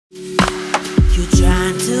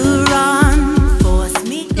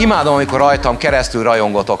Imádom, amikor rajtam keresztül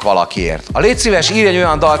rajongotok valakiért. Légy szíves, írj egy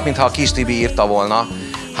olyan dalt, mintha a kis Tibi írta volna.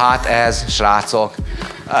 Hát ez, srácok,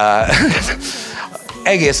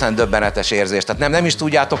 egészen döbbenetes érzés. Tehát nem is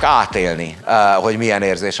tudjátok átélni, hogy milyen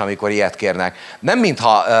érzés, amikor ilyet kérnek. Nem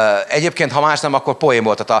mintha, egyébként, ha más nem, akkor poén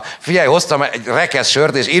volt. Tehát figyelj, hoztam egy rekesz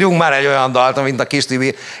sört, és írjunk már egy olyan dalt, mint a kis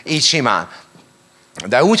Tibi, így simán.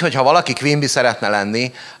 De úgy, hogyha valaki Quimby szeretne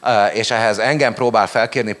lenni, és ehhez engem próbál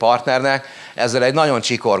felkérni partnernek, ezzel egy nagyon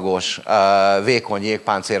csikorgós, vékony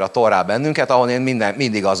jégpáncélra tol rá bennünket, ahol én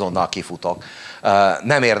mindig azonnal kifutok.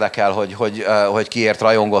 Nem érdekel, hogy kiért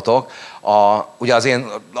rajongotok. Ugye az én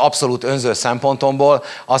abszolút önző szempontomból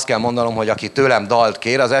azt kell mondanom, hogy aki tőlem dalt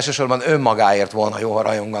kér, az elsősorban önmagáért volna jó, ha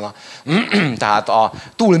rajongana. Tehát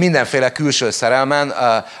túl mindenféle külső szerelmen,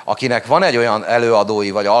 akinek van egy olyan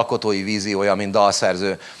előadói vagy alkotói víziója, mint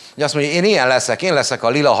dalszerző, hogy azt mondja, én leszek a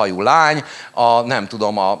lilahajú lány, nem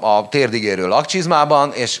tudom, a térdigérő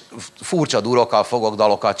lakcsizmában, és furcsa durokkal fogok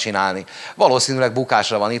dalokat csinálni. Valószínűleg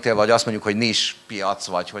bukásra van ítélve, vagy azt mondjuk, hogy nincs piac,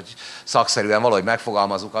 vagy hogy szakszerűen valahogy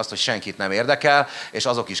megfogalmazzuk azt, hogy senkit nem érdekel, és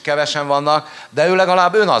azok is kevesen vannak, de ő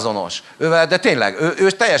legalább önazonos. De tényleg,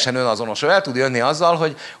 ő teljesen önazonos. Ő el tud jönni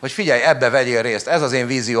azzal, hogy figyelj, ebbe vegyél részt, ez az én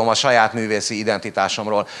vízióm a saját művészi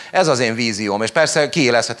identitásomról, ez az én vízióm, és persze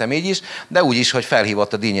kiélezhetem így is, de úgy is, hogy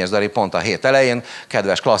felhívott a Dari pont a hét elején,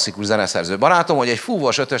 kedves klasszikus zeneszerző barátom, hogy egy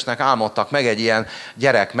fúvós ötösnek álmodtak meg egy ilyen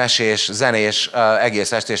gyerekmesés, zenés,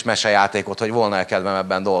 egész estés mesejátékot, hogy volna-e kedvem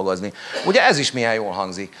ebben dolgozni. Ugye ez is milyen jól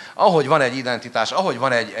hangzik. Ahogy van egy identitás, ahogy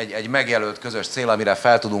van egy megjelölt közös cél, amire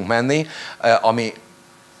fel tudunk menni,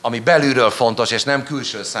 ami belülről fontos, és nem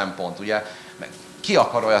külső szempont, ugye? Ki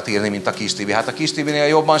akar olyat írni, mint a kis Tibi? Hát a kis Tibinél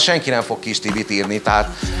jobban senki nem fog kis Tibit írni, tehát...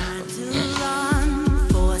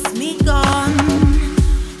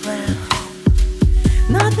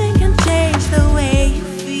 Nothing can change the way you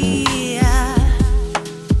feel.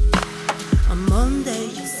 On Monday